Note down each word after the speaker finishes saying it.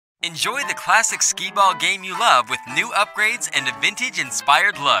Enjoy the classic Skee-Ball game you love with new upgrades and a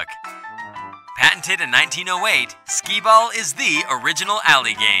vintage-inspired look. Patented in 1908, Skee-Ball is the original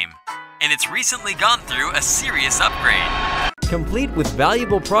alley game, and it's recently gone through a serious upgrade. Complete with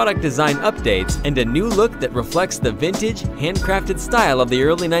valuable product design updates and a new look that reflects the vintage, handcrafted style of the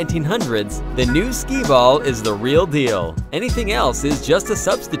early 1900s, the new Skee-Ball is the real deal. Anything else is just a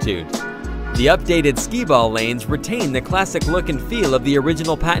substitute. The updated Skee-Ball lanes retain the classic look and feel of the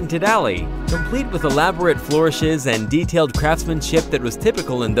original patented alley. Complete with elaborate flourishes and detailed craftsmanship that was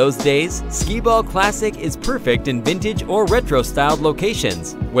typical in those days, Skee-Ball Classic is perfect in vintage or retro-styled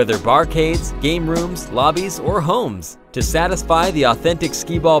locations, whether barcades, game rooms, lobbies, or homes. To satisfy the authentic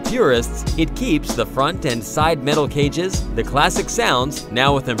Skee-Ball purists, it keeps the front and side metal cages, the classic sounds,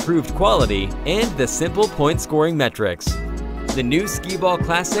 now with improved quality, and the simple point-scoring metrics. The new Skee-Ball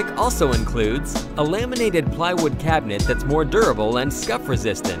Classic also includes a laminated plywood cabinet that's more durable and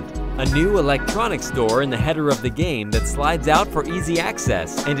scuff-resistant, a new electronics door in the header of the game that slides out for easy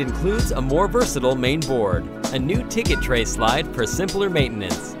access and includes a more versatile main board, a new ticket tray slide for simpler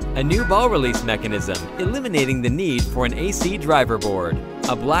maintenance, a new ball release mechanism, eliminating the need for an AC driver board,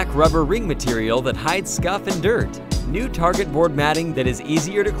 a black rubber ring material that hides scuff and dirt, new target board matting that is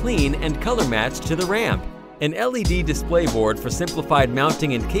easier to clean and color matched to the ramp. An LED display board for simplified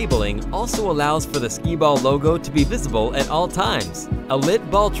mounting and cabling also allows for the Skee-Ball logo to be visible at all times, a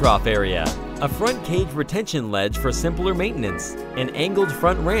lit ball trough area, a front cage retention ledge for simpler maintenance, an angled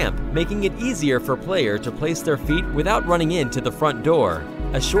front ramp, making it easier for player to place their feet without running into the front door,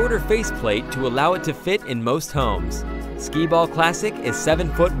 a shorter faceplate to allow it to fit in most homes. Skee-Ball Classic is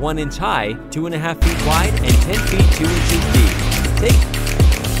 7 foot 1 inch high, 2.5 feet wide, and 10 feet 2 inches deep.